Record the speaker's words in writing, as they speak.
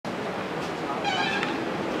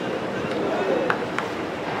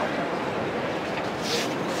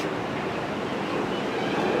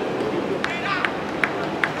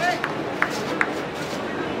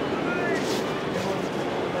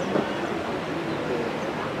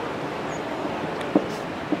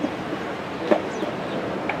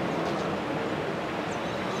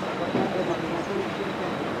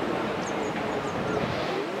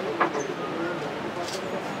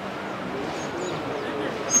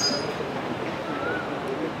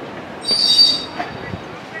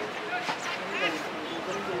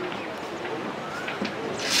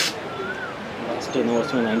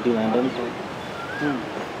cost me 99.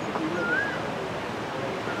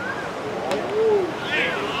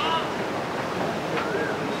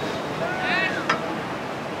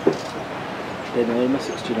 Then I am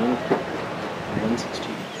 69,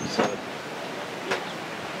 167.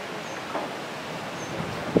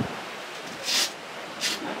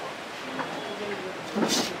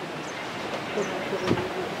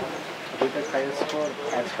 Highest for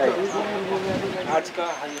आज का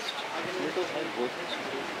highest ये तो है बहुत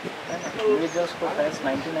individuals को highest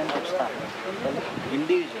 99 पूछता है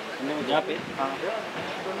इंडिविजुअल यहाँ पे हाँ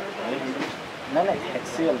नहीं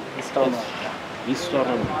HCL इस स्टोर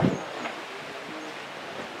में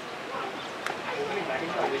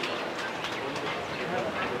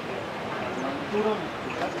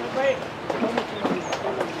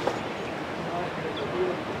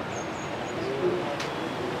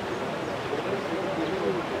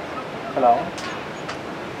हेलो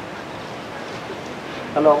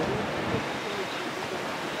हेलो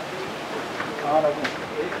हाँ रघु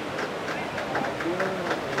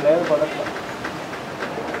లేదు పడట్లా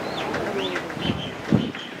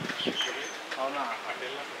అవునా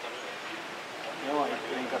ఏమో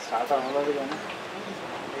ఇప్పుడు ఇంకా స్టార్ట్ అవ్వలేదు కానీ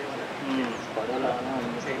పడేలా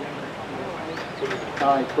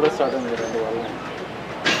ఇప్పుడే స్టార్ట్ అయింది 2 వాళ్ళు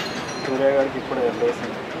సూర్య గారికి ఇప్పుడే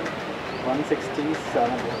వేసింది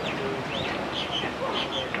 167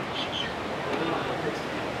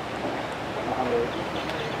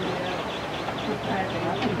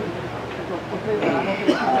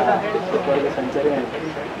 సెంచరీ అయింది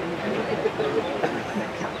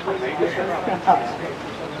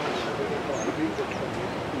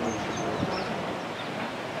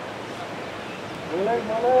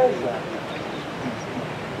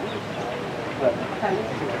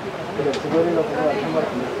రెచ్చిపోయింది ఒక వర్షం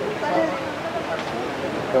పడుతుంది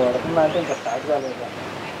ఇక్కడ పడుతుందా అంటే ఇంకా స్టార్ట్ కాలేదు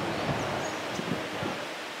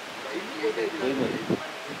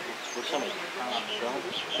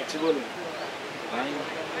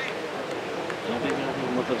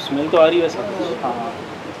मतलब स्मेल तो आ रही है वैसे हाँ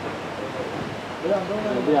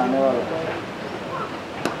अभी आने वाला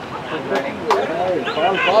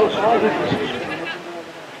कॉल कॉल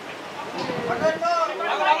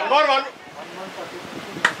कॉल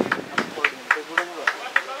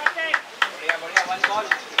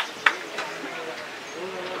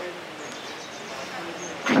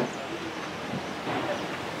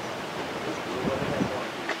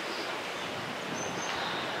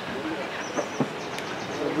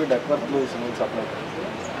डकवर्थ में सप्लाई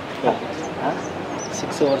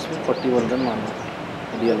 6 hours में 41 रन मारना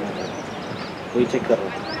रियल में वही चेक कर रहा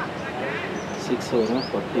था 6 ओवर में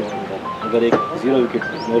 41 रन अगर एक 0 विकेट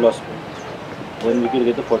नो लॉस पे 1 विकेट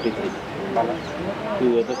गए तो 43 2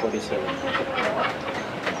 गए तो 47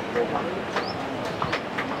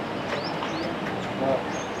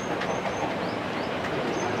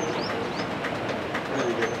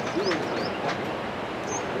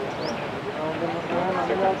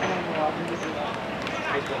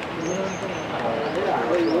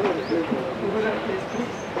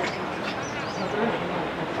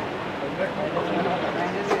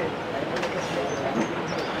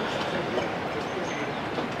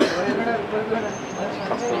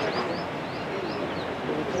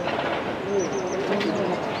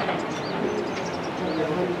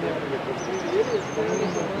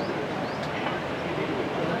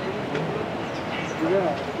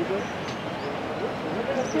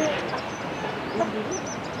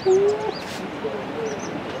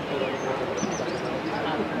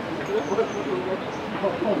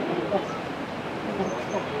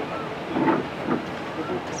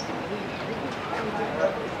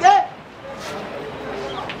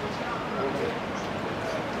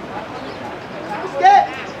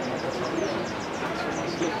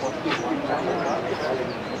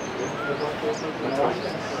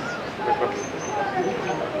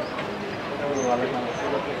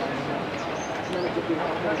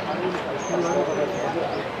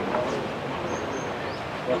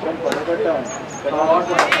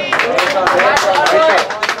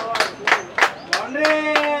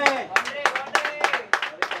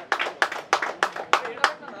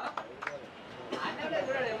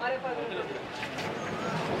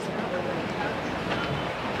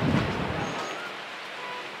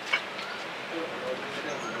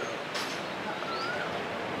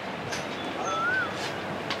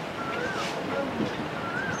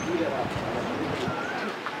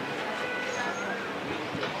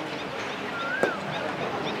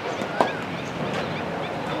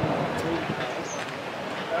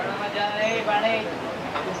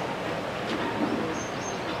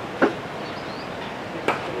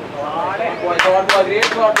 Short boy, great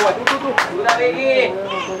short boy. Do the Vegi.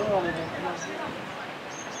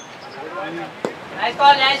 Nice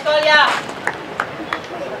call, yeah.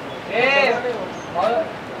 Hey,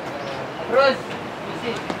 Bruce.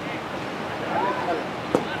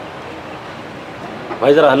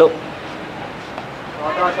 भाई जरा hello.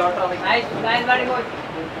 Short. Nice batting coach.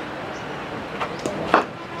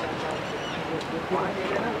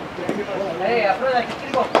 Hey, approach,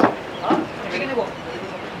 kick go. Huh? Kick go. Kick go.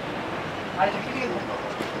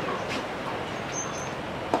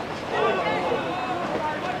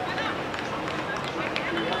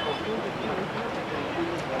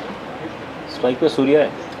 Strike पे सूर्या है.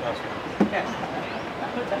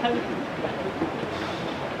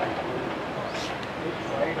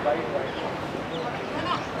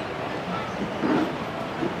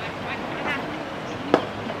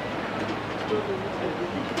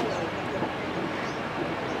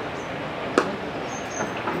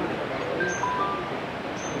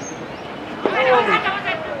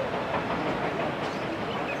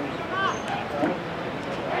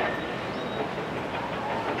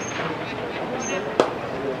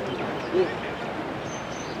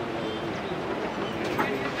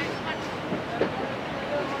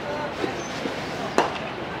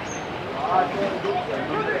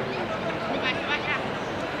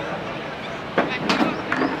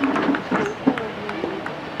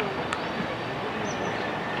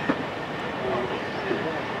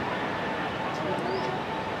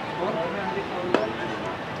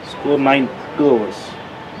 Score 9, 2 overs.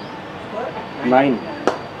 9.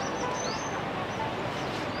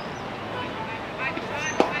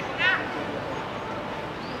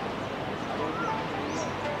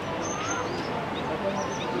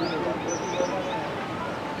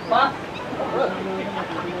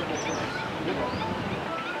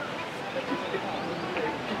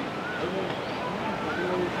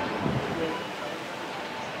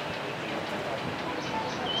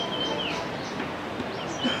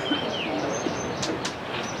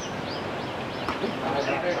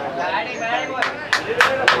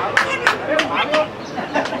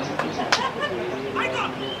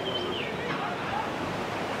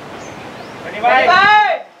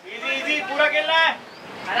 Easy पूरा खेलना है.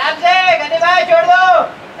 आराम से गनी भाई छोड़ दो.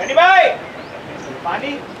 गनी भाई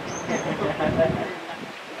पानी.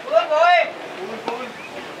 Cool boy.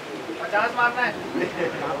 50 मारना है.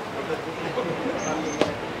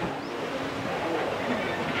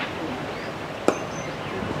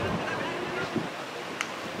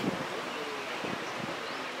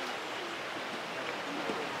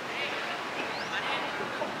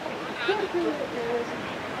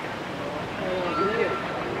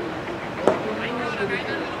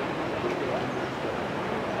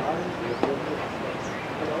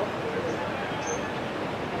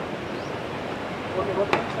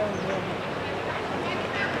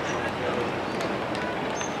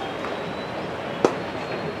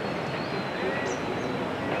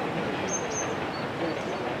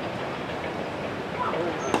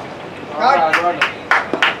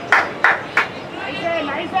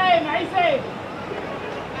 Nice.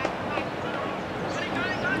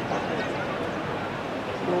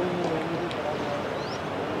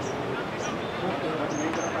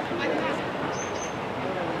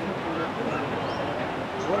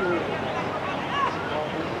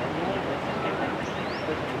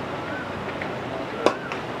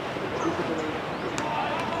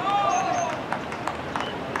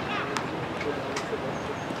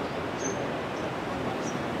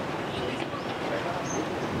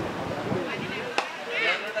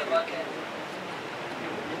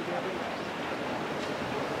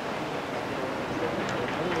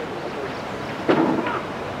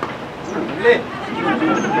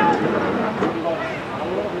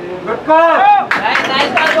 Good call.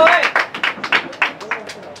 Nice call, boy.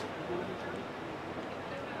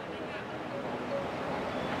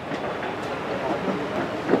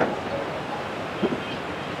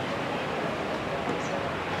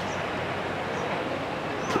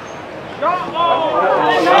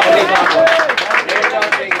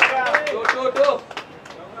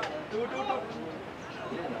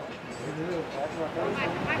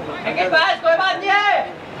 कोई बात नहीं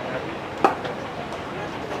है.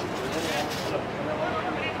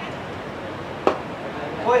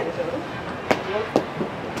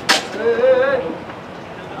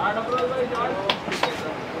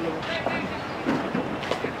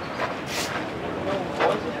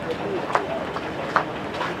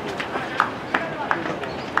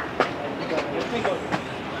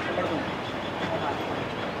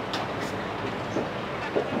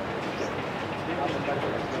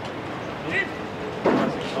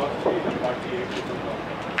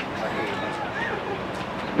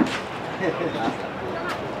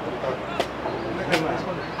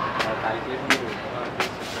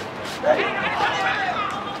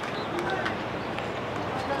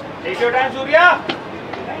 Take your time, Surya.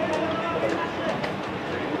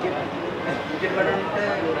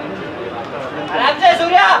 आराम से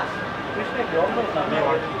सूर्या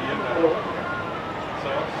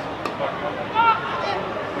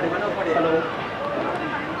हेलो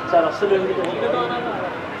सर असल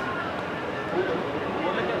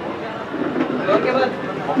के बाद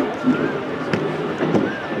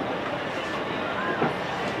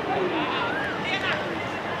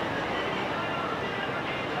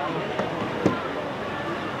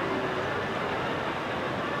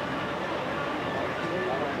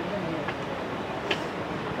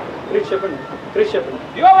Chris Shepard.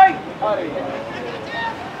 यो भाई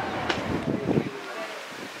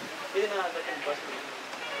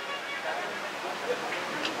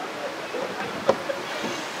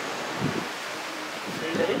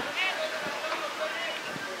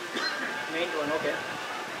Main one, okay.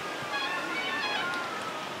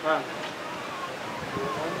 हाँ.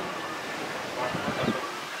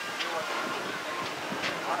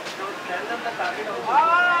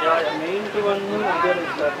 Yeah, main to one there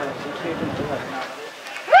is that 68 into that.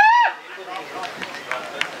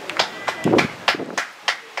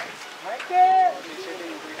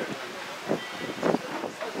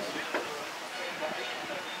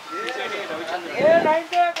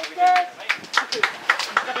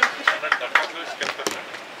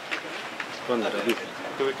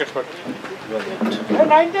 Two wickets for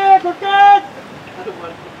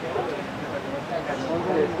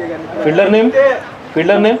Fielder name?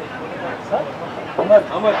 Fielder name?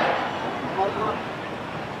 Amar.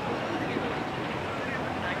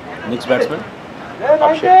 Next batsman?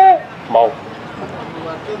 Mau.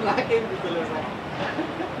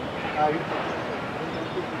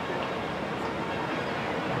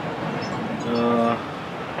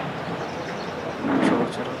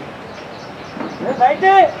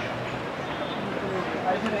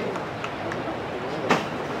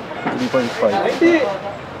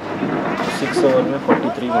 Six over में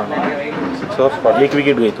 43 मारना. 6 overs. एक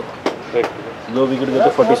विकेट गई तो 2 विकेट गए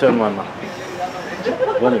तो 47 मारना.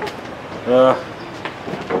 1 8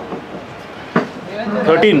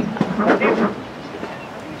 13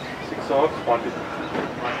 6 overs.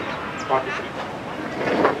 43.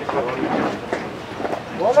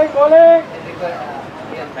 bowling 11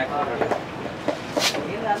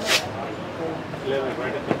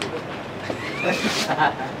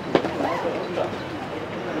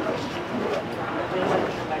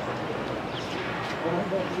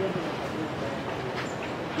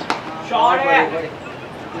 shot है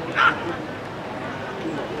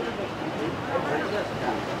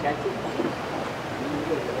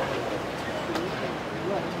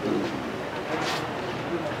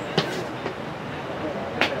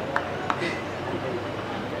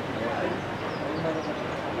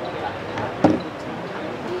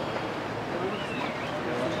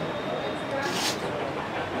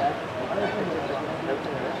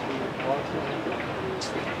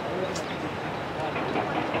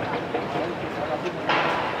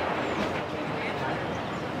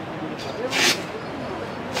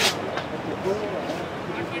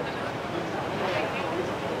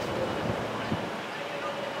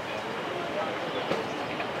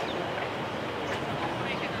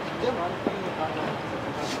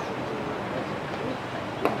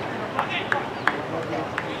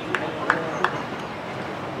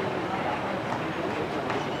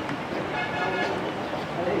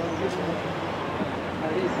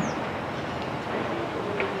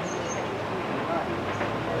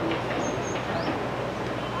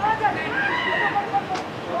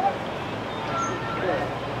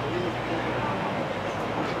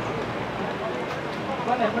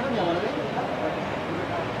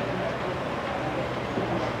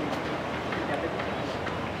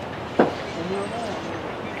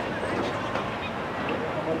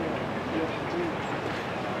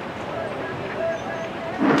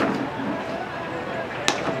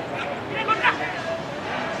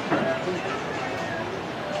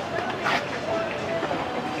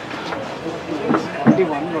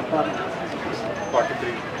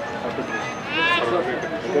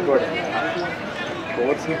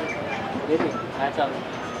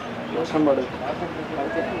వర్షం పడదు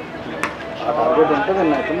ఆ టార్గెట్ ఉంటుంది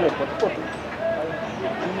నాకు లేకపోతే పోతుంది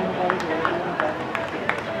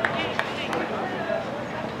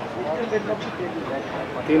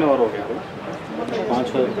 3 ओवर हो गया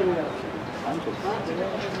 5 ओवर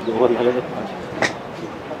 2 ओवर लगे तो 5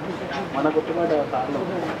 మన కొట్టుబాటు తాళ్ళు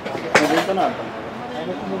నేను దీంతోనే ఆడతాను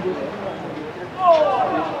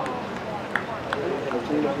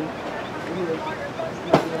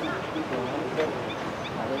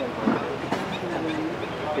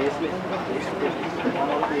 5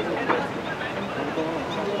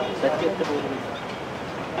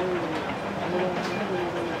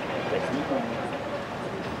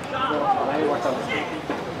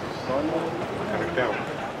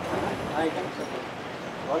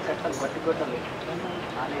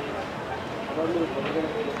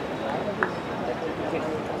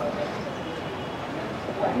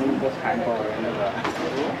 टाइमिंग को हैंड पावर रहेगा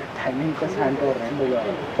टाइमिंग को हैंड पावर रहेगा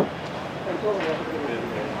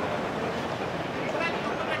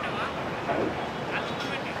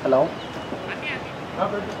hello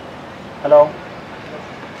hello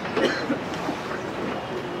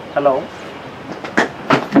hello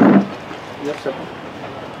yes sir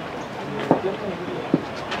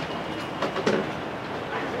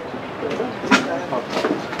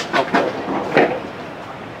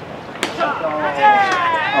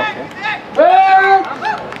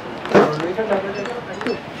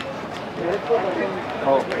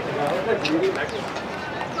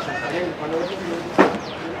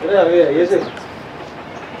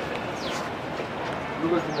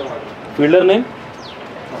fielder name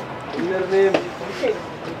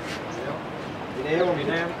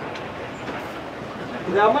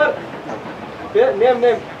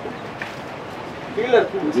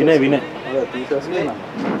विनय विनय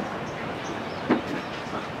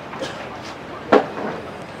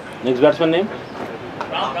नेक्स्ट बैट्समैन नेम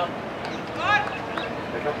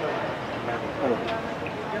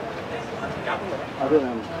अదే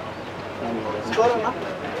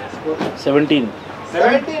 17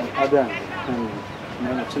 అదే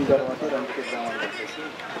నేను వచ్చిన తర్వాత రెంట్కి ఇద్దామని చెప్పేసి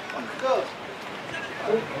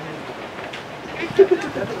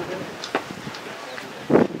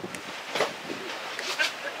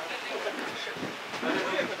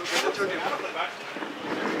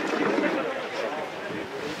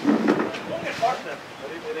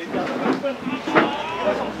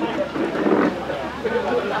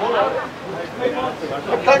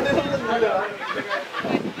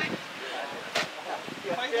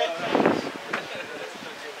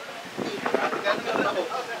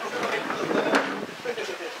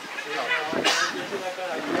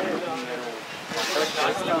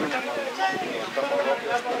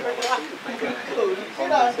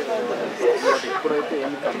ఇప్పుడైతే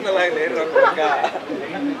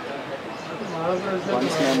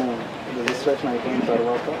వన్స్ నేను రిజిస్ట్రేషన్ అయిపోయిన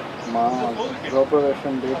తర్వాత మా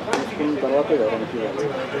గృహప్రవేశం డేట్ తీసుకున్న తర్వాత ఎవరికి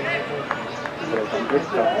ఇప్పుడు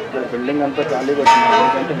కంప్లీట్ బిల్డింగ్ అంతా ఖాళీగా వచ్చింది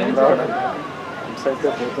ఎందుకంటే నేను రావడానికి మిస్ అయితే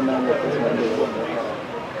పోతున్నాయని చెప్పేసి మళ్ళీ జూలై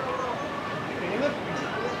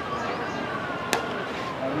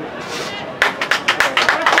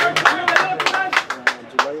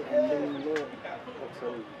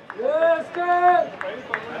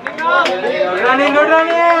ఎండింగ్లో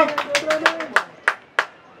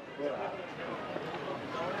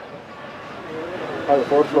ఒకసారి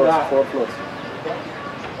 4 floors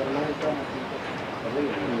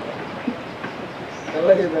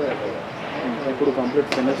ఇప్పుడు కంప్లీట్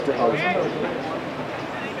ఫినిష్డ్ హౌస్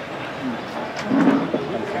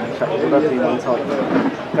కూడా 3 months అవుతుంది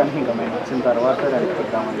కానీ ఇంకా మేము వచ్చిన తర్వాత రెంట్కి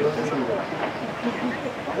ఇద్దామని చెప్పేసి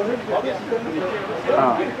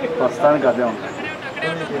ప్రస్తుతానికి అదే ఉంటుంది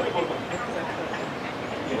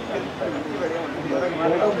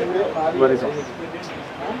Verizon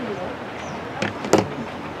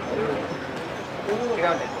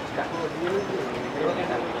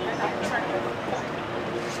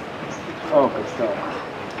ఓకే సార్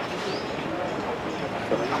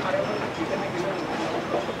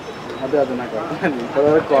అదే నాకు అర్థమైంది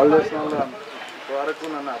ఇంతవరకు కాల్ చేసిన వాళ్ళు ఇంతవరకు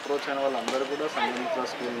నన్ను అప్రోచ్ అయిన వాళ్ళందరూ కూడా సంగీత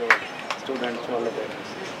స్కూల్లో స్టూడెంట్స్ వాళ్ళ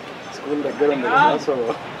పేరెంట్స్ స్కూల్ దగ్గర ఉంది కదా సో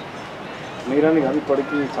మీరని కాదు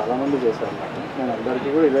ఇప్పటికీ చాలామంది చేశారు నాకు నేను అందరికీ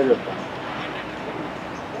కూడా ఇదే చెప్తాను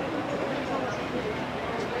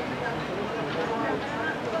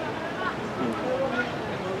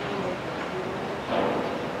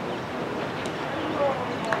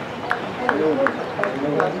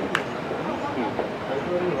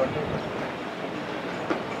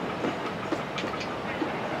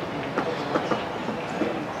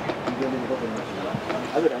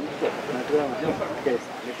అది రెంట్ నెట్గా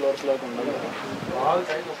అన్ని ఫ్లోర్స్లో ఉండదు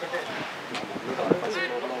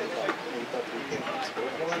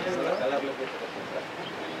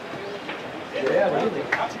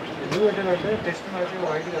ఎందుకు పెట్టారంటే టెస్ట్ మ్యాచ్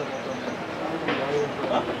వైట్ కదా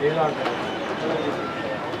ఎలా అంటారు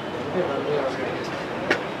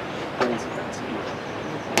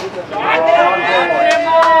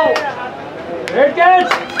red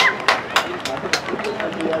catch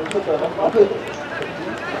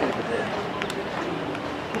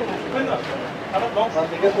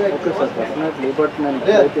okay sir, definitely. But నేను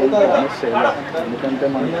ఇప్పుడైతే ఏం ప్రామిస్ చేయలేదు, ఎందుకంటే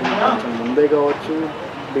మనకి కొంచెం ముందే కావచ్చు,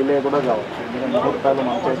 డిలే కూడా కావచ్చు. ఎందుకంటే ముహూర్తాలు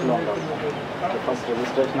మన చేతిలో ఉండాలి. ఫస్ట్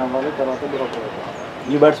రిజిస్ట్రేషన్ అవ్వాలి, తర్వాత బ్రోకర్.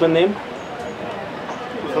 న్యూ బ్యాట్స్మెన్ నేమ్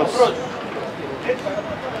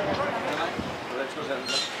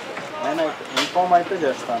నేను ఇన్ఫార్మ్ అయితే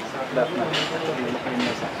చేస్తాను డెఫినెట్లీ.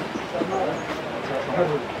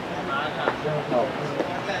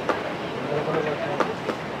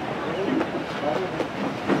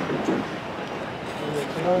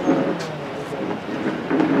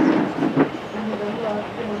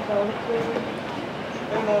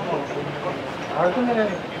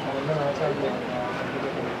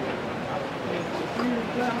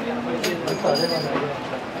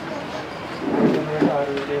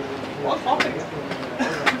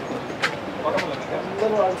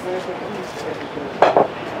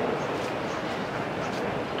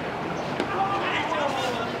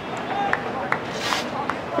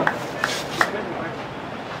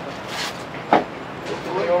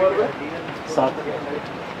 सात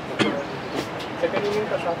सेकंड इनिंग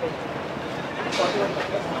का साथ है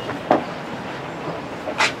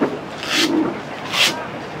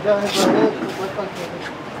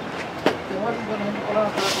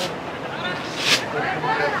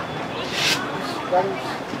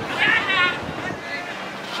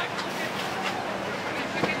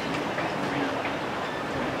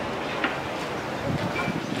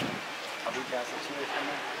अभी क्या सिचुएशन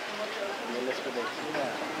है? डीएलएस पे देखिए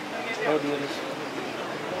और डीएलएस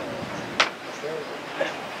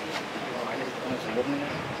सुबह में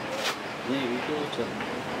ये वीडियो चल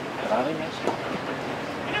करा रहे मैच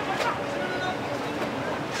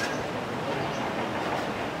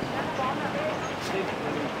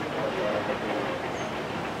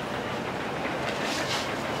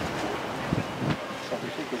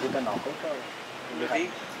किसी का नॉकआउट का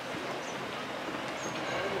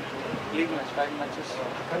लीग मैच 5 मैचेस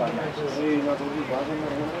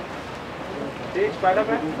तेज पैडअप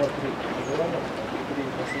है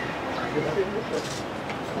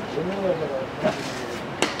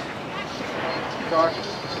shot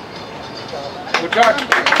good shot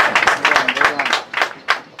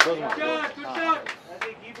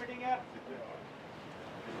keep hitting यार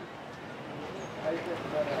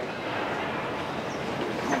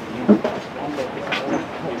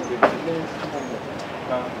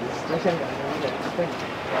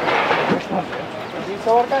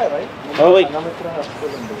का है भाई हाँ भाई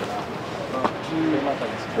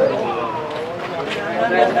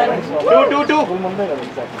टू ముందే కదా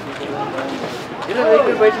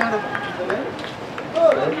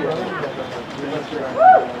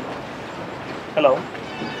हेलो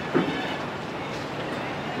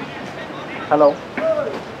हेलो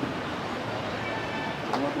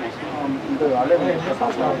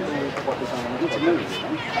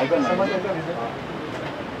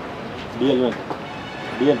डीएल में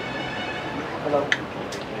डीएल హలో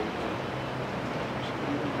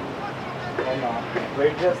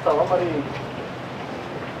వెయిట్ చేస్తావా మరి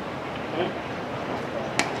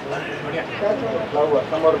ఎట్లా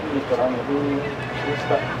వర్షం పడుతుంది ఇక్కడ మేబీ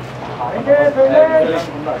చూస్తా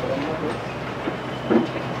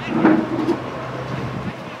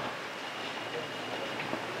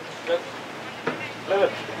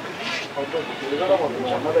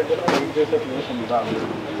అన్న దగ్గర వెయిట్ చేసే ప్లేస్ ఉందా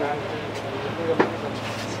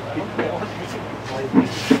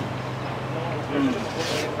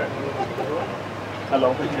हेलो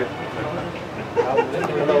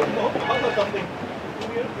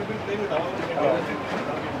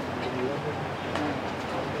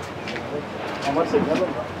अमर सिग्नल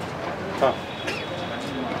हाँ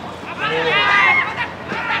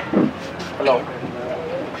హలో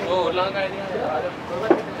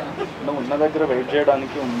ఉన్న దగ్గర వెయిట్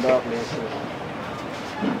చేయడానికి ఉందా ప్లేస్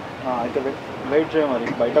అయితే వెయిట్ చేయ మరి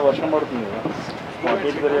బయట వర్షం పడుతుంది కదా అటు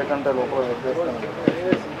ఇటు తిరగకంటే లోపల వెయిట్ చేస్తాను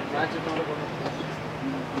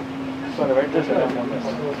సరే వెయిట్ చేసేది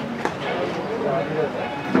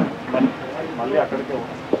మళ్ళీ అక్కడికే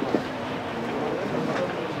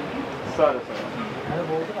సరే సరే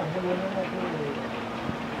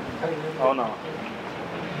అవునా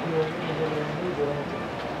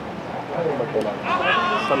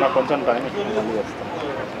సార్ నాకు కొంచెం టైం ఇస్తుంది మళ్ళీ చేస్తాను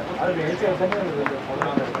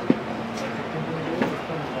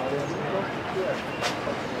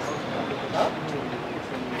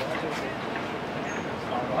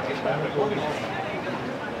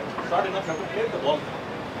Start enough to play the ball.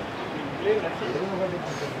 Play next.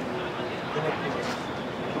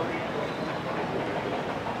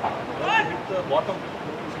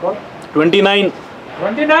 29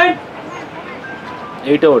 29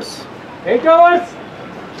 8 hours 8 hours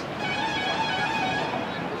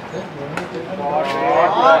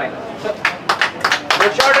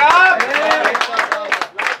Good shot, Ram. Like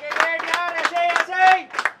it, यार ऐसे ऐसे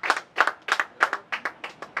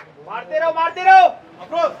मारते रहो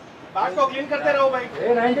अप्रोच बैट को क्लीन करते रहो भाई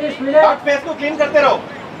ए 90 स्पीड बैट फेस को क्लीन करते रहो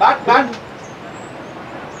बैट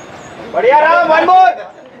बढ़िया Ram one more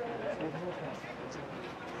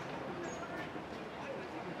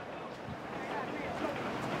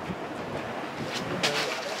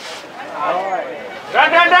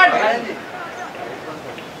run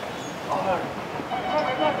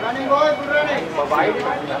running boy good running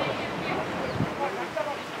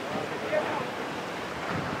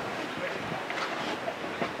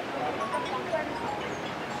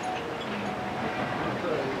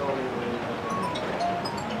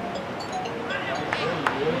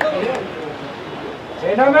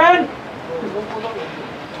Gentlemen,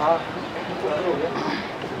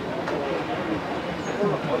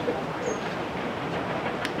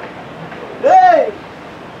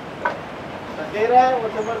 दे रहा है वो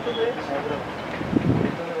जबरदस्त है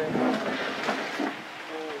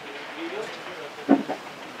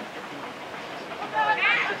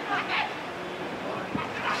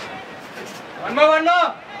one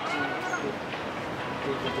more.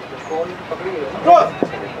 अप्रोच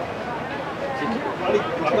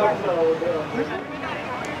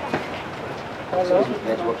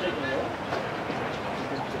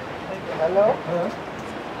हेलो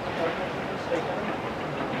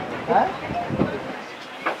हाँ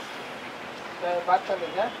बात कर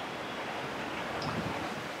लेंगे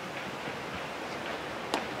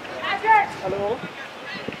hello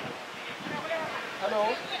hello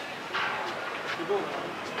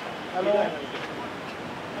hello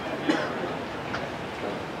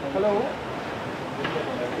hello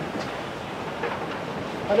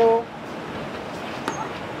hello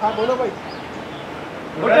हाँ बोलो भाई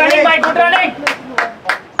गुड रनिंग भाई गुड रनिंग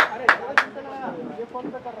अरे ये फोन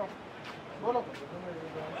पे कर रहा हूँ बोलो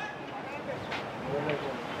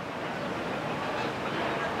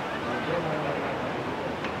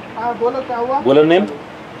हाँ बोलो क्या हुआ बॉलर नेम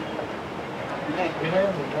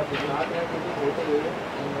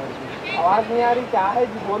आवाज नहीं आ रही क्या है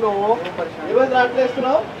जी बोलो ये बस रात ले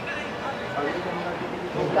सुनाओ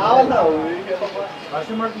चावल ना हो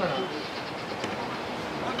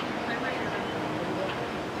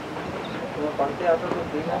पढ़ते आता तो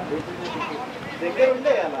देखे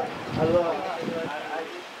ఉండే అలా హల్వా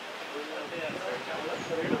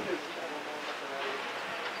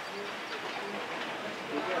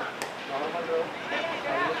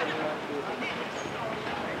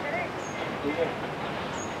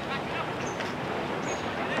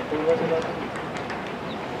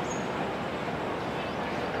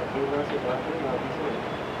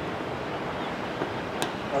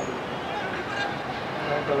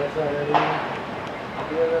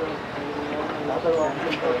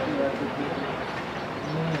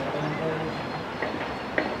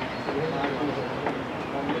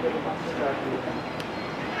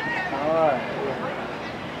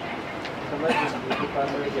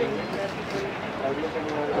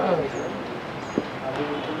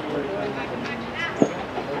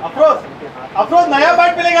अफरोज नया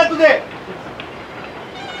बैट मिलेगा तुझे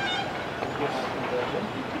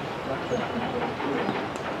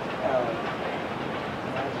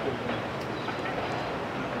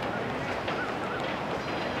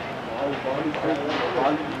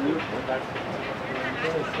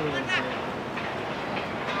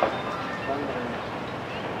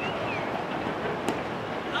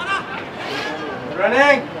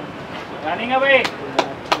रनिंग है भाई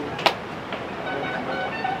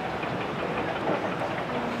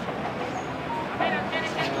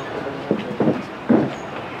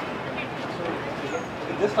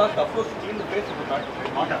This task, of course, clean the face of the bat,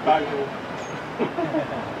 not a bad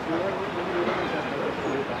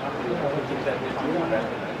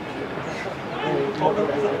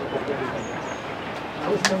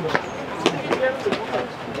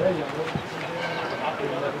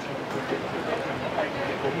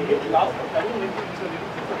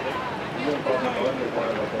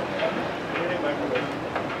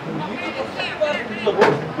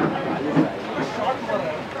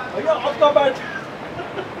भैया आपका बैट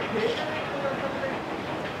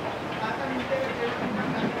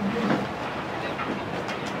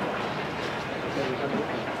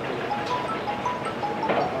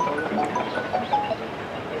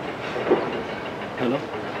हेलो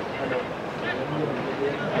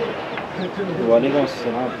वालेकुम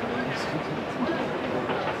अस्सलाम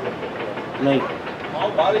नहीं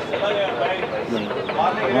बारिश चला गया भाई नहीं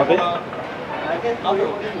वहाँ पे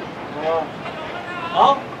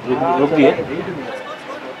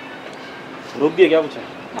रुक दिए क्या पूछा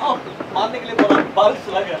हाँ, मारने के लिए बोला, बारिश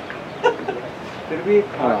चला गया। फिर भी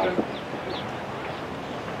हाँ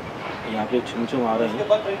यहाँ पे छुम आ रहे उसके हैं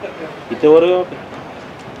बाद ट्राई करते हैं। कितने हो रहे हो यहाँ पे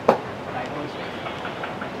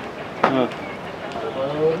हाँ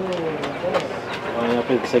और यहाँ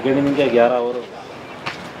पे सेकेंड इनिंग क्या 11 ओवर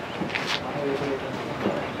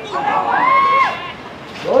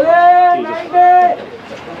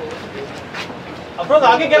अफरोज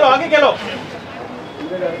आगे खेलो, आगे खेलो।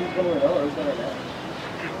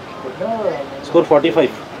 स्कोर 45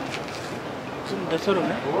 10 ओवर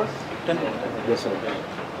में 10 yes sir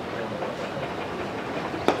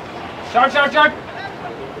shot shot shot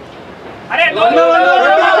अरे दो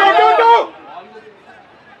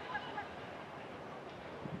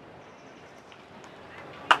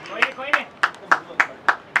कोई नहीं పోయింది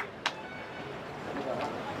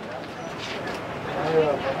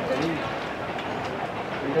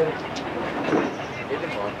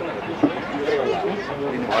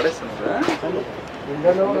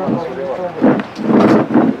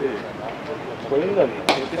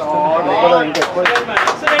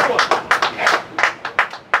Excellent one.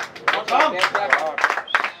 Come.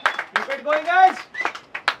 Keep it going, guys.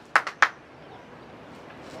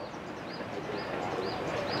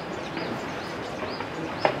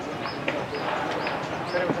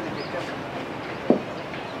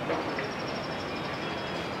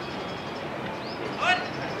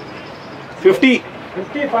 $50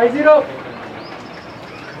 50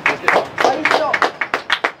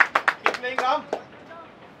 Keep playing, Ram.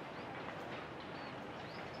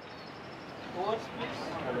 Overs, please.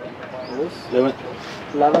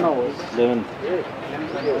 11 hours 11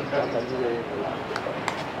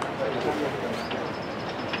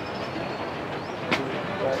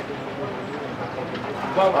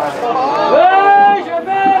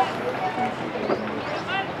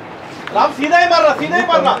 Ram सीधा ही मारना, सीधा ही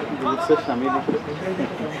मारना। से शामिल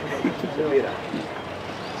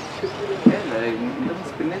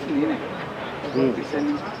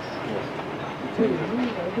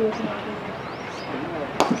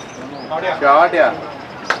शॉट या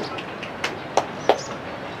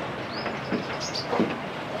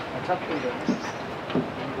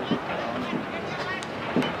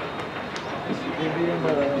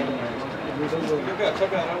क्योंकि अच्छा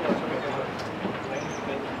कर रहा हूँ,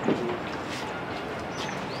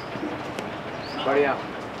 बढ़िया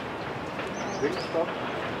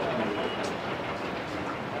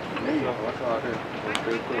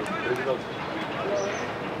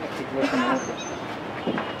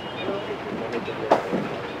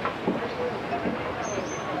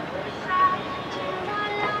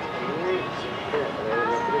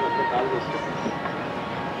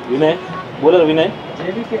विनय बोलर विनय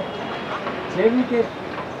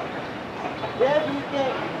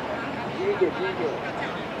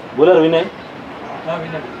बोलर विनय हां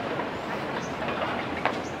विनर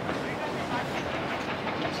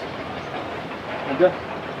अच्छा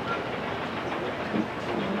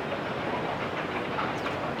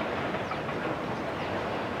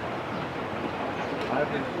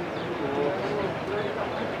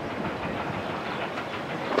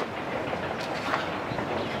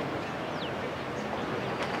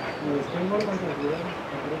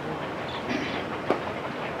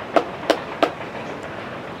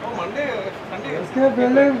मंडे संडे इसके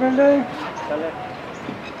बिल्डिंग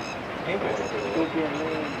यहीं पे 2 PM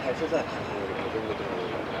में HCCL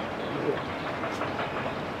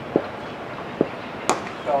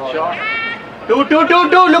shot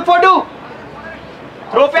 2 look for 2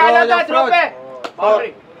 throw पे आ जाता है थ्रो पे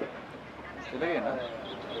बाउंड्री चले गए ना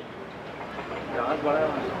जहाज बड़ा है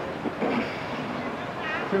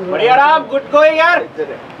बढ़िया राम गुड गोइंग यार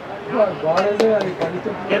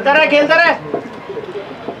खेलता रहे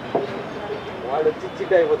వాడు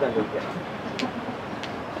చిచ్చిట్ అయిపోతాడు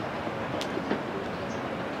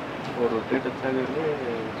वो रोटेट अच्छा कर ले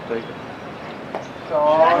strike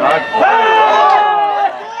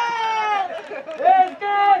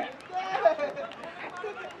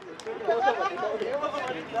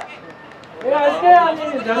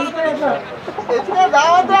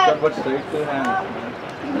but strike to hand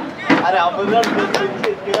अरे अमरनाथ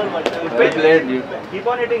इसके well played you keep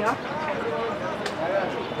on hitting हां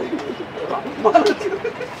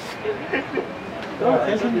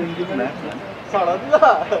साड़ा दिया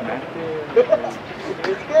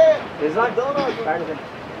इसके इज नॉट दोनों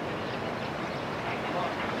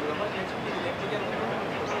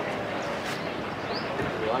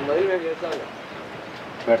वन भाई मैं कैसा है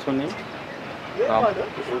बैट्समैन नहीं हाँ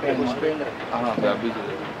अभी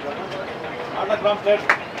आधा ग्राम सेट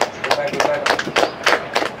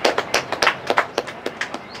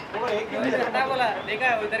बोला देखा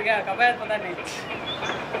उधर गया कब आया पता नहीं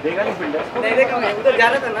देखा नहीं फील्डर नहीं देखा मैं, उधर जा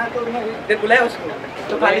रहा था ना तो इधर बुलाया उसको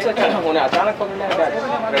तो खाली सोचा उन्हें अचानक पकड़ लिया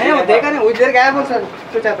नहीं वो देखा नहीं, उधर गया वो सर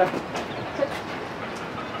सोचा था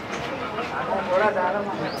थोड़ा ज़्यादा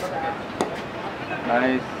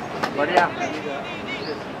नाइस बढ़िया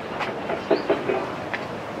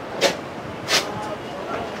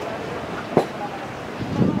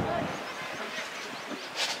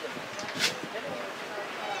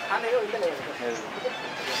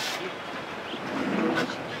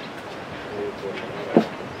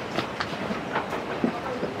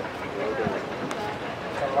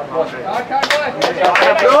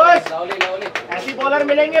ऐसी बॉलर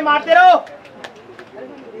मिलेंगे, मारते रहो।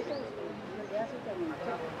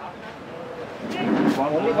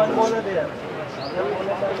 ओनली वन बॉलर दे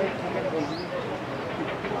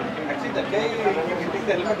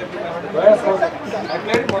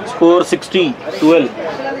Score 60-12.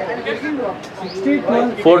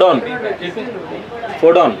 4 down.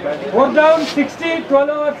 4 down. 4 down, 60-12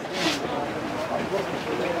 overs.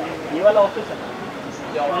 ये वाला ऑफिस है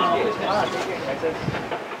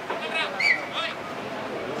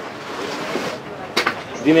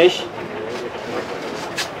Dinesh.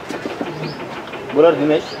 Bowler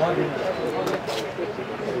Dinesh.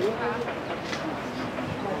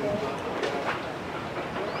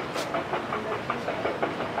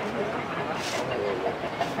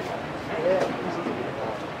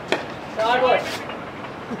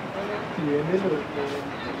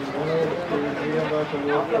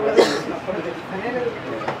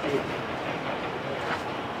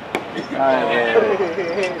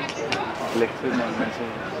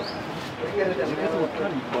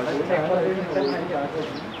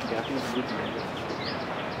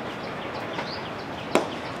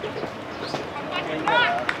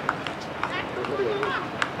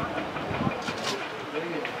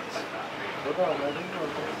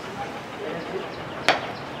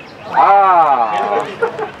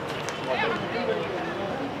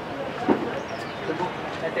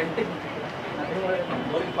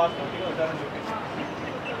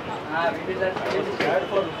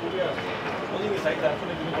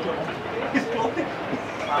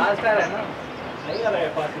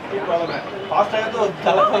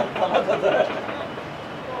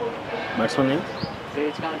 Batsman name?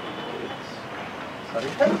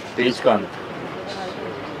 Tejkant.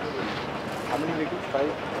 How many wickets?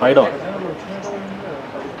 5 down.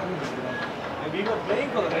 We were playing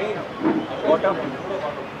for the rain.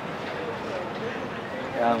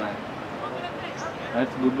 Yeah, man.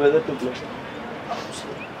 That's good weather to play.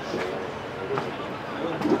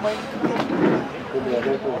 Good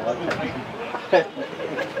weather to watch.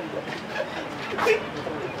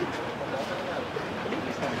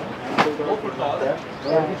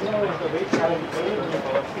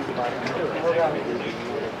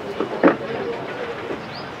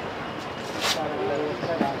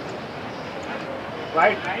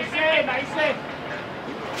 Right, nice save.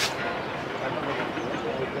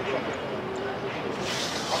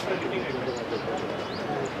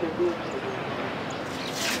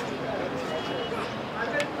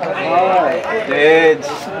 Tej.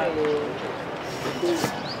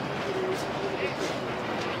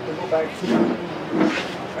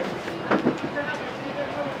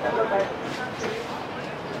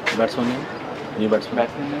 Batsman name? New batsman.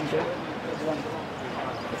 Batsman name क्या?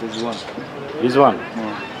 Rizwan. Rizwan.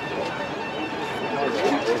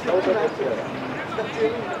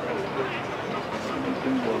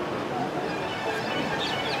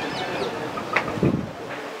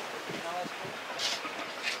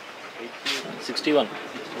 61.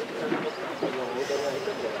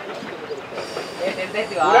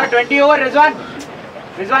 पूरा 20 over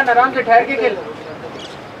Rizwan आराम से ठहर के खेल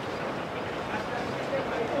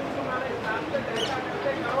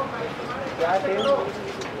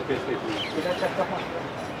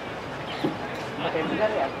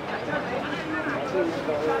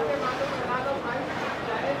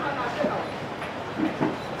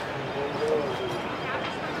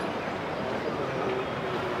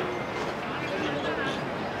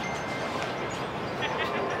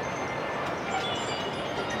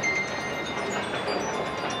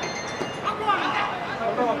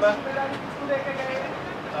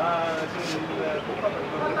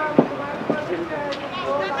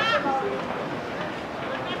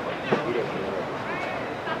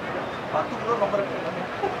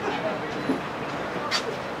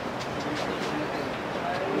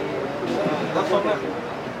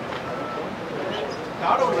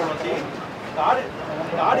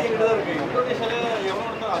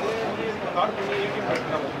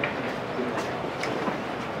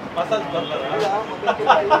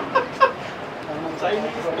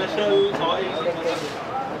Chinese special oil.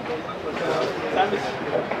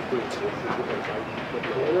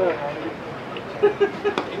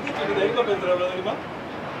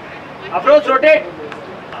 Approach rotate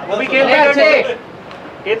वो भी खेलते हैं अच्छे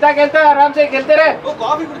खेलता खेलता आराम से खेलते रहे वो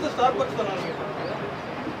कॉफी कुछ स्टारबक्स बनाना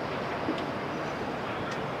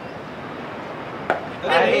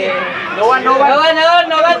no one batting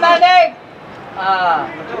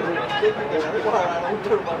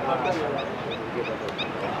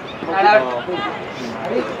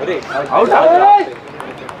out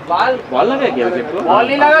ball लगा क्या विकेट को? बॉल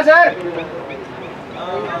नहीं लगा सर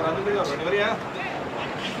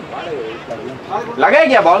लगा है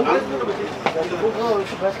क्या बॉल?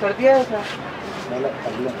 बस कर दिया है सर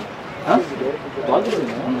हाँ? बॉल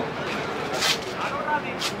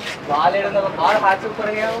बॉल बाल हाथ से ऊपर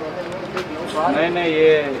गया नहीं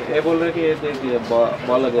ये बोल रहे कि ये देखिए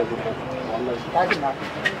बॉल लगा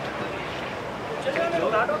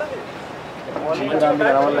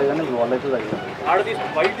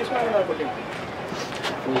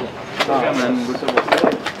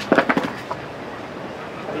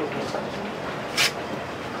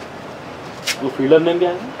वो फील्डर नेम क्या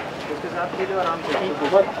है? उसके साथ खेलो आराम से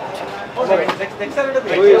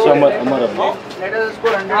Amar Amar let us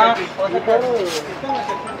score 100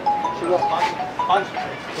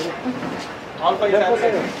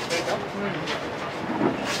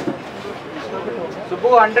 सुबह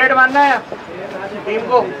 100 मारना है टीम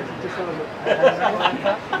को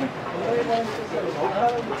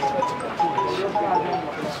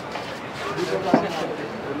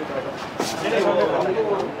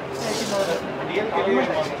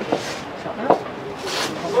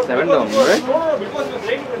Seven down, right?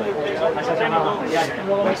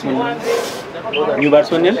 New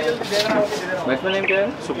batsman name? Batsman name क्या है?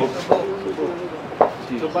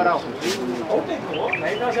 सुपर राव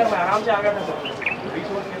नहीं था सर मैं आराम से आ गया था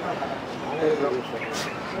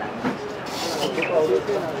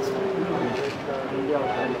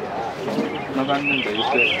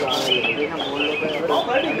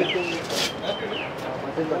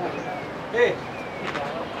Hey,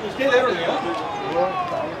 you stay there only, huh?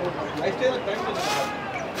 I stay the time to the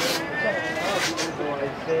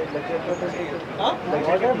huh?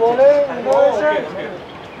 Okay.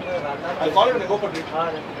 I'll call you when I go for drink.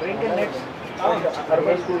 Drink in next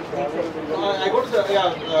Urban school. I go to the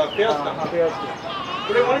Fairs.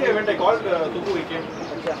 Today morning I went. I called Tutu. He came.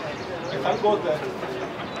 My son goes there.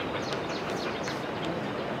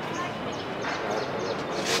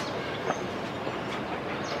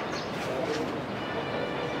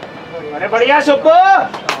 अरे बढ़िया सुप्पू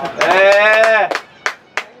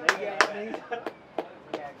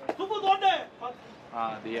Tutu don't है.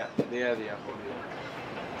 हाँ दिया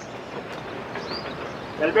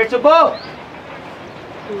well played सुप्पू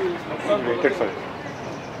wicket for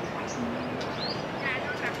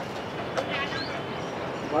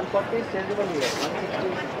 140 changeable ही है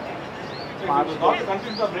 160 Not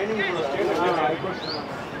confused the braining to the state.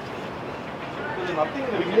 There's nothing in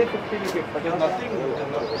the only wicket. 50 wicket but There's nothing.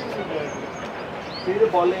 see the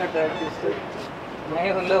bowling attack is नहीं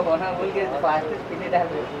उन लोग होना बोल के फास्ट स्पिन डाल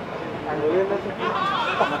रहे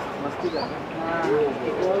मस्ती कर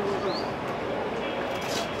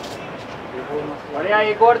बढ़िया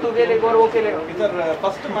एक और तू खेल एक और वो खेलेगा इधर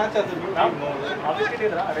first match as a new team. Office के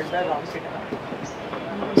इधर रेड बैग ऑफिस के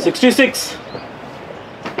 66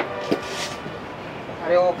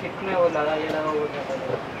 अरे वो किक में वो लगा ये लगा वो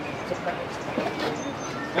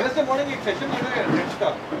Wednesday morning एक session है Red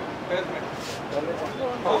Star. Fairs में.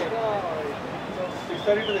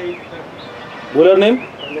 6:30 to 8:30. Bowler name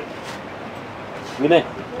Vinay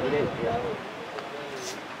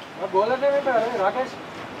bowler ने में राकेश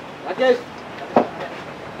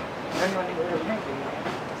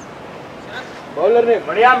बॉलर ने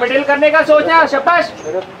बढ़िया मिडिल करने का सोचना शाबाश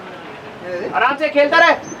आराम से खेलता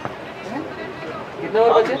रहे कितने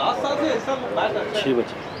ओवर बचे Last साल से इस साल बैट अच्छा 6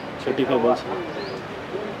 बचे 35 बॉल्स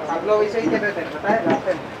आप लोग ऐसे ही खेल रहे थे पता है लास्ट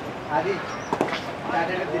टाइम आधी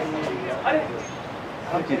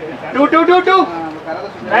टू टू टू टू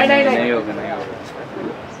नहीं होगा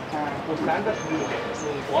तो स्टैंडर्ड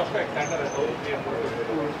वॉच का स्टैंडर्ड है तो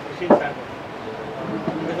मशीन स्टैंडर्ड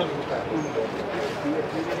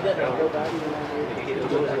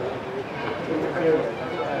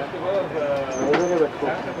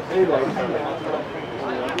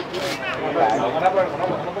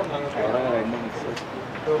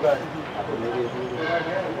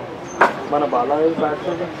మన Balaji bat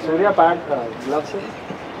Surya bat gloves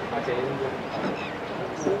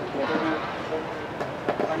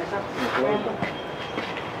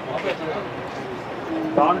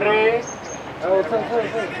boundary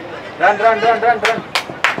run run run run run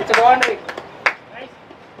it's a boundary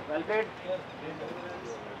Alfred.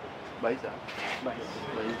 Bye, sir.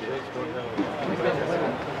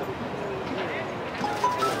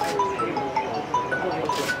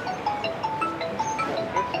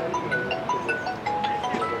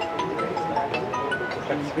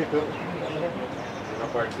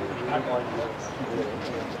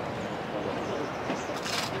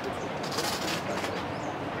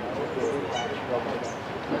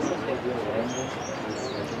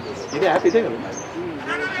 ये ऐप इधर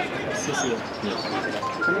HCCL.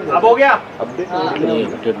 अब हो गया? नहीं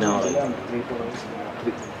अपडेट नहीं हो रहा.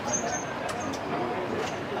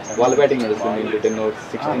 वॉल बैटिंग नడుస్తుంది 10 और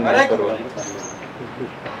 16 मैच पर बॉल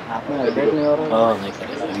आपने अपडेट नहीं हो रहा हाँ नहीं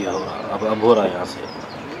करेगा अभी हो रहा. अब हो रहा है यहाँ से.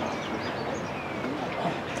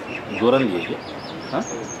 2 रन लिए क्या? हाँ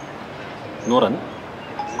 9 रन.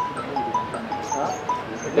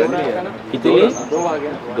 कितने लिए? 2 आ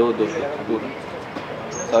गया 2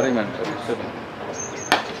 सॉरी मैम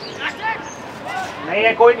नहीं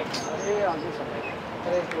है कोई नहीं.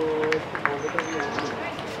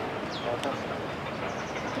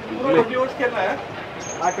 पूरा 20 ओवर्स खेलना है.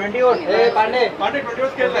 हाँ 20 ओवर. पांडे 20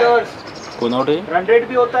 ओवर्स खेलना है. कौन आउट है? रन रेट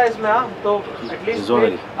भी होता है इसमें. हाँ तो एटलीस्ट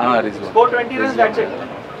रिजवान. हाँ Rizwan score 20 run that's it.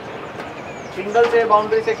 Single से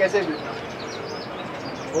बाउंड्री से कैसे भी.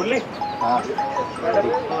 मुरली. हाँ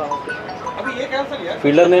अभी ये कैंसिल यार.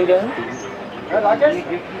 फील्डर नेम क्या है? राकेश.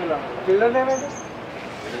 फील्डर नेम है.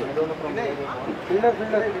 Fielder.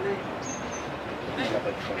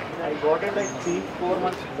 I got it like 3-4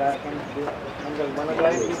 months back and one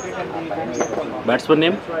guy took it and he didn't get the mark. Batsman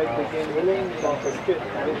name? So I became willing to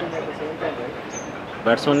everything at the same time, right?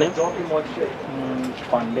 Batsman name?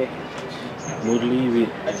 Pandey. मुरली,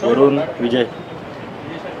 वरुण, विजय.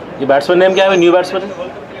 ये batsman name क्या है? New batsman है?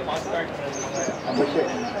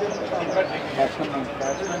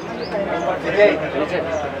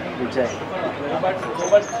 विजय.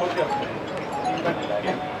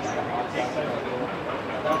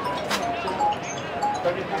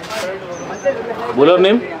 Bowler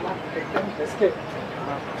name?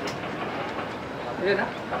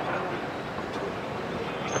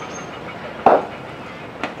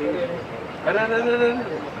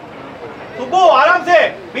 Subbu आराम से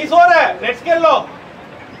 20 over है. Next खेल लो.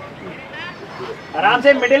 आराम से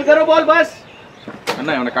मिडिल करो बॉल बस. అన్న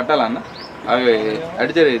ఏమన్నా కట్టాలా అన్న అవి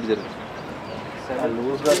అడిచారు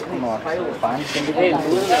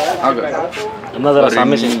अन्ना जरा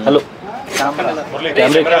सामने से. हेलो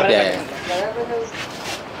कैमरे क्या है?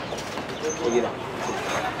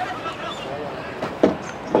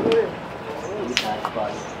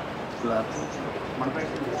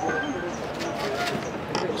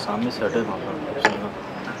 सामने से हटे ना.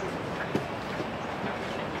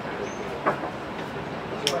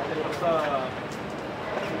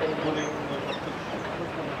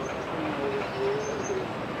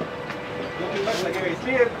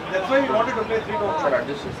 इसलिए that's why we wanted to play 3 to 4.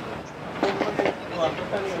 This is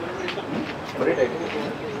red.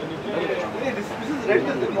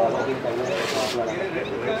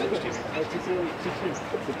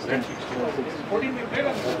 14 we played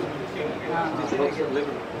on 16.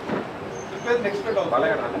 Next play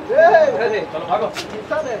चलो भागो.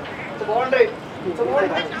 It's a boundary.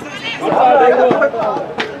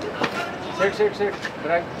 Sit.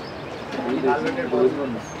 Drag. Good.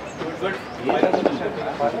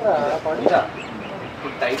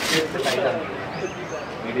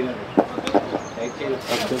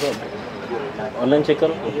 Online check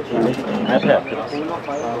करो. ऐप है आपके पास?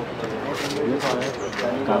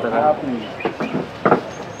 कहाँ तक है?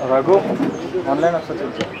 रघु ऑनलाइन आपसे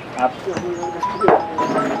चलते आप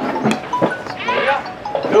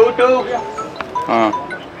 2-2. हाँ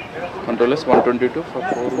CtrlS 122 for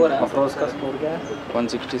 4 अफरोज का स्कोर क्या है?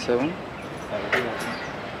 167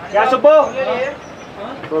 क्या सुब्बू?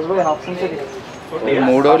 अफरोज भाई हाफ सेंचुरी.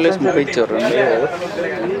 3 ఓవర్లేసి 30 ఇచ్చారు.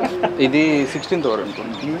 ఇది 16th ఓవర్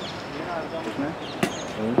అనుకుంటున్నాను.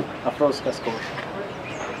 अफरोज का स्कोर.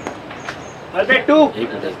 अल्फरेड 2. एक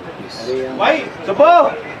मिनट प्लीज. भाई सुब्बू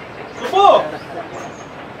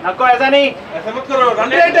नको ऐसा नहीं. ऐसा मत करो. रन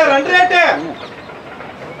रेट है.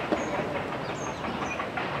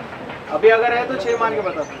 अभी अगर है तो 6 मान के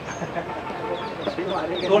बता.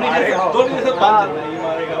 धोनी जैसे 5 नहीं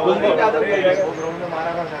मारेगा. वो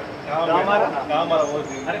मारा वो.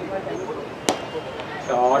 अरे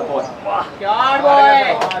शॉट बॉय.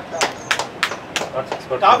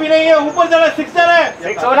 काफी नहीं है. ऊपर जाना. 6 जाना है.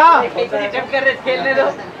 6 हो ना. खेलने दो.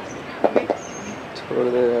 छोड़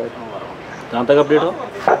दे यार. कहाँ तक अपडेट हो?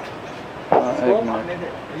 1 मिनट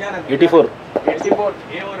 84. 84.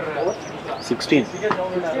 ये और 16.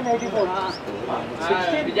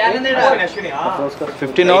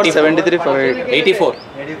 15 out, 73 for 84.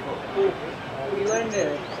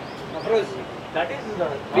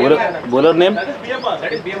 Bowler name?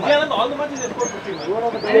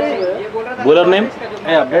 Bowler name?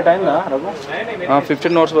 Hey, update ayin na Raghu?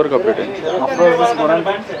 15 notes వరకు అప్డేట్ అయింది.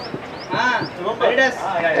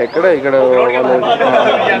 ఎక్కడ ఇక్కడ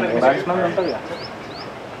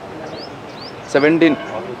 17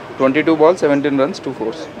 22 balls 17 runs 2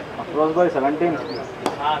 fours. Approach by 17.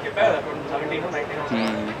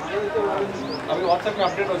 अभी WhatsApp में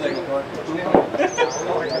अपडेट हो जाएगा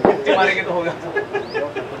मारेंगे तो होगा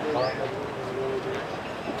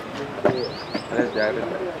अरे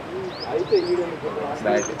जाग्रत्త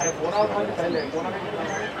बैट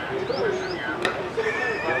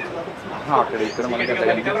అక్కడ ఇక్కడ మనకి అట్లా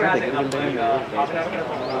కనిపిస్తుంది దగ్గరికి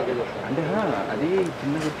అంటే అది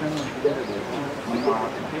చిన్న విషయం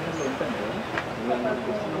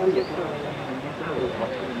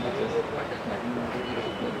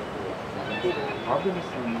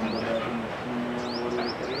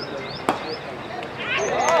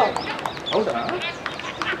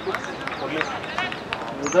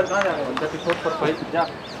उधर कहाँ जा रहे हो? 34 for 5 जा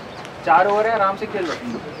 4 ओवर है आराम से खेल लो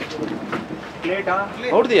प्लेट हाँ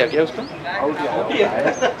आउट दिया क्या उसका out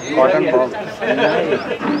cotton ball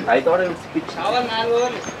I thought it was pitch.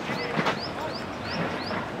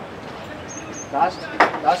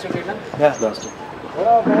 Last wicket ना Yeah, last.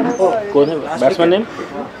 Oh, कौन है? Batsman name?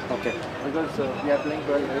 okay because we are playing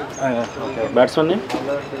 12 right? Okay. Batsman name?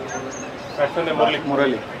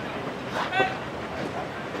 Murali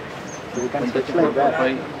We can switch like that.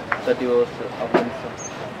 30 overs offense.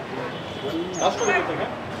 Last को देखते हैं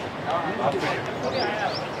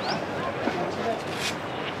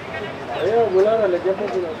अरे बुला रहा लेके तो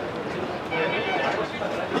बुला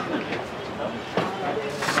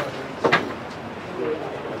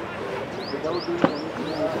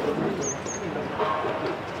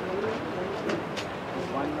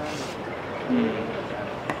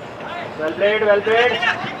well played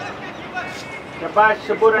शाबाश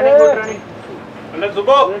शुभू रनिंग गुड रनिंग अंदर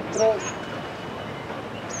सुबह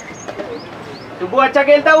शुभू अच्छा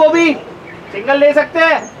खेलता है वो भी सिंगल ले सकते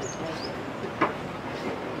हैं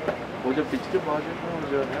वो जो पिच के बाद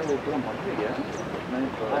जो है वो पूरा मर गया नहीं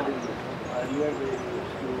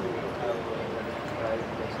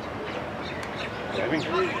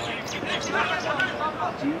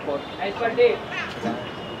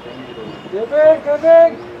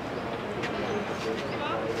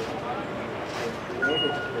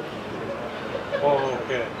Oh,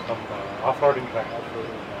 okay. Some off-roading track.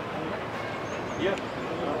 Yeah.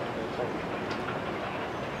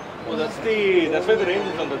 Oh, that's why the range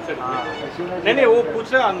is on that side. नहीं वो पूछ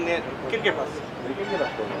रहा है किर के पास.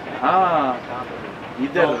 हाँ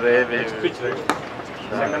इधर रे Next pitch, right?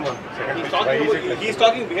 Second one. He's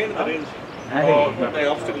talking behind the range. The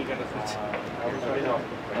obstacle kind of pitch.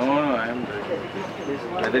 no I am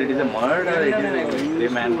whether it is a mud or it is a gray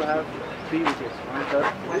man 3 wickets. One third.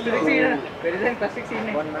 Verizon plus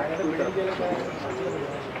 16 One man. Two third.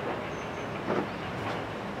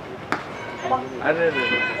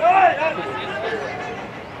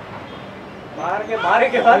 अरे मारे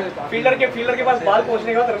के बाद fielder के पास ball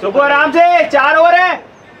पहुंचने का सुबह आराम से 4 ओवर है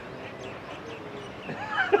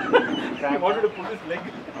He wanted to put his leg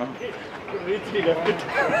to reach, he left it.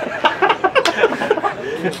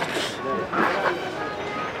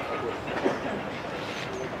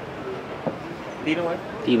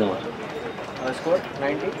 तीन ओवर स्कोर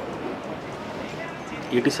 90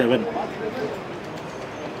 87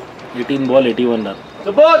 18 ball 81 run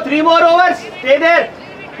सुबह 3 more overs stay there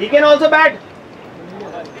he can also bat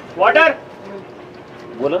water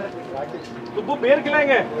bowler तो वो बेर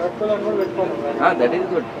खिलाएंगे. हाँ that is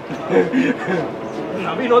good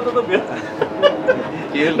नवीन होता तो बेर.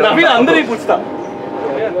 नवीन अंदर ही पूछता.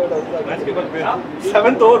 मैच के बाद बेर.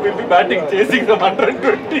 7th over will be batting chasing from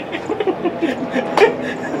 120.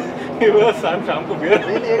 ये वो शाम को बेर.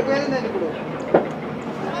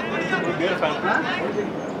 बेर fan.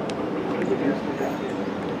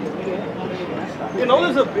 You know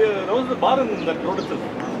there's a bar in that road itself.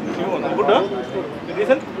 New one. Good, huh?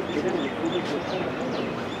 Decent.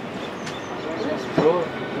 so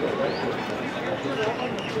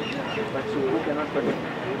But Subbu cannot predict.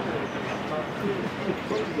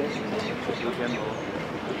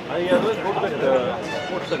 I always go to that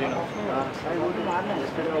sports arena. I would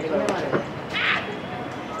yesterday also.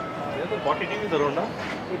 There's a 40 teams around, huh?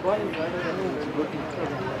 Good.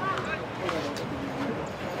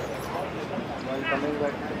 While coming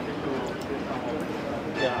back to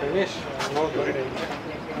Yeah, finish. Not very dangerous.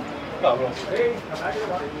 Bat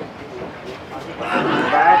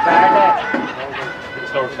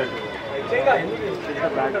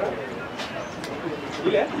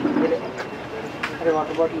है अरे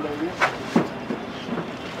water bottle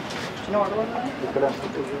చిన్న water bottle ఇక్కడ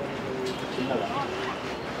చిన్నదా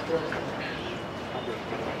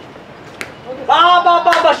बा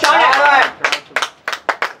shot है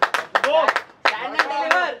गो stand and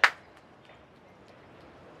deliver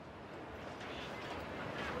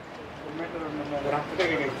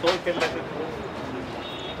soul खेल रहे थे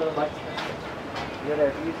चलो भाई ये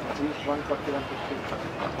एटलीस्ट 140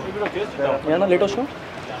 150 याना लेट हो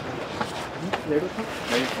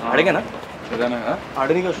आड़ेगा ना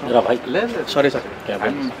आड़ने का जरा भाई सॉरी सर क्या I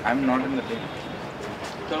am not in the team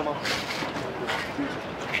चलो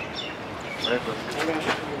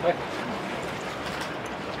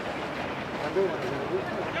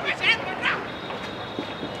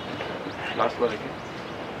लास्ट बॉल है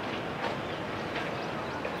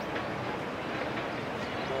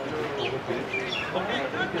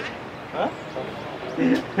हाँ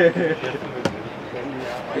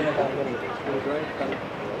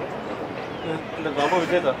ड्रामा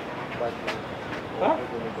विजेता हाँ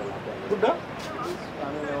गुड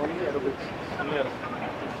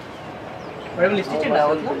మేడం లిస్ట్ ఇచ్చిండా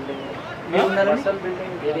అవునా మీరు ఉన్నారా అసలు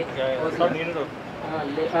బిల్డింగ్ ఏది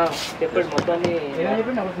చెప్పండి మొత్తాన్ని ఏమని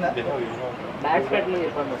చెప్పండి అవుతుందా బ్యాట్ ప్యాడ్లో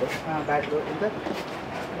చెప్పండి బ్యాట్లో ఎంత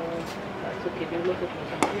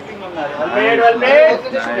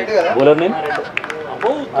bowler name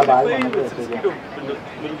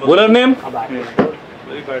bowler name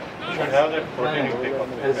very bad. You should have that protein intake.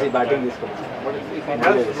 batting this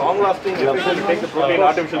Long lasting, especially take the protein,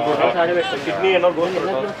 artificial protein. The kidney and all goes for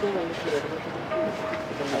it.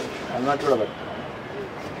 I'm not sure about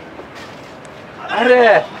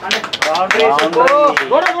अरे boundary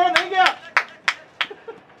Go नहीं गया.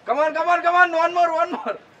 come on one more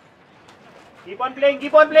keep on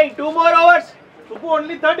playing 2 more overs Subbu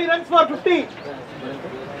only 30 runs for 50.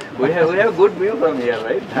 we have good view from here,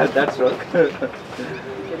 right? That's rock.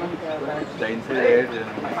 The inside edge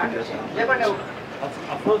చెప్పండి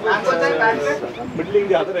Middling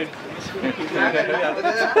the other end.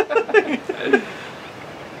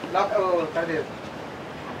 Lock कर दे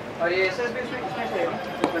और ये SSB इसमें किसमें से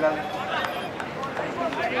इसमें डाल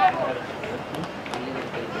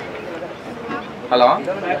hello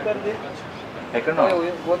कर दे एकर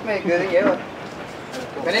बहुत में एक ये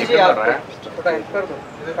गणेश जी आप थोड़ा हेल्प कर दो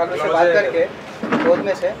कल से बात करके बहुत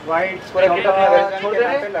में से वाइट पूरा किट अपने Verizon के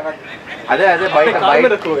नाम पे लगा అదే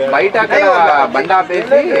బయట అక్కడ బండ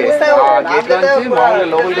ఆపేసి గేట్ నుంచి మామూలుగా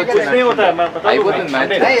లోపలికి कुछ नहीं होता है मैं बता दूं అయిపోతుంది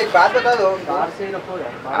మ్యాచ్ नहीं एक बात बता दो कार से ही रखो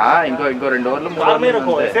यार ఇంకో 2 ఓవర్లు 3 कार में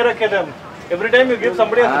रखो ऐसे रखे थे हम every time you give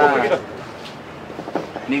somebody else to pick it up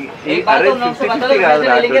एक बात तो हम सबसे बता दो कैसे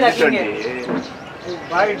लेके रखेंगे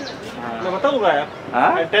right मैं बता दूंगा यार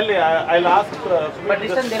I tell you I'll ask but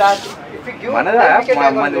listen there are if you give మనదా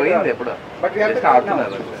మంది పోయింది ఎప్పుడు but we have to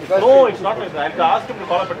ఆడుతున్నారు no it's not like that I'll ask him to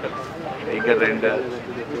call up at 10 ఇంకా 2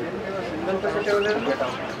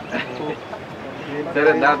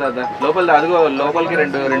 సరే దా లోపల అదిగో లోపలికి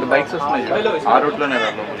రెండు బైక్స్ వస్తున్నాయి ఆ రూట్ లోనే రా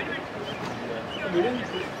లోపలికి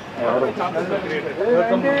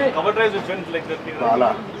cover drives with friends like that చాలా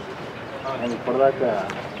నేను ఇప్పటిదాకా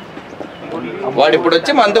వాడు ఇప్పుడు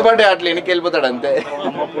వచ్చి మనతో పాటు అట్లా వెనక్కి వెళ్ళిపోతాడు అంతే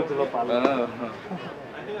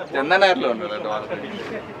చందనగర్లో ఉన్నాడు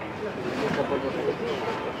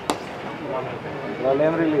వాళ్ళు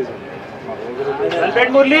ఏం రిలీజ్ वेलबेट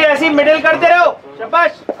मुरली ऐसी मिडिल करते रहो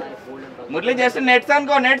शाबाश మురళి జస్ట్ నెట్స్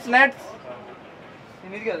అనుకో నెట్స్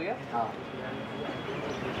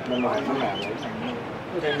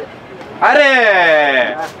అరే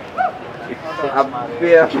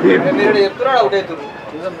మీరు చెప్తున్నాడు అవుట్ అవుతున్నారు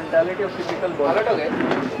ఇది mentality of typical ball out okay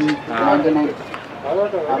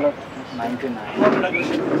 99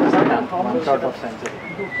 short of century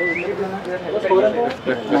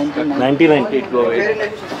 99 it go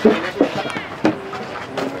away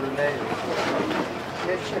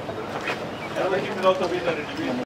will also be the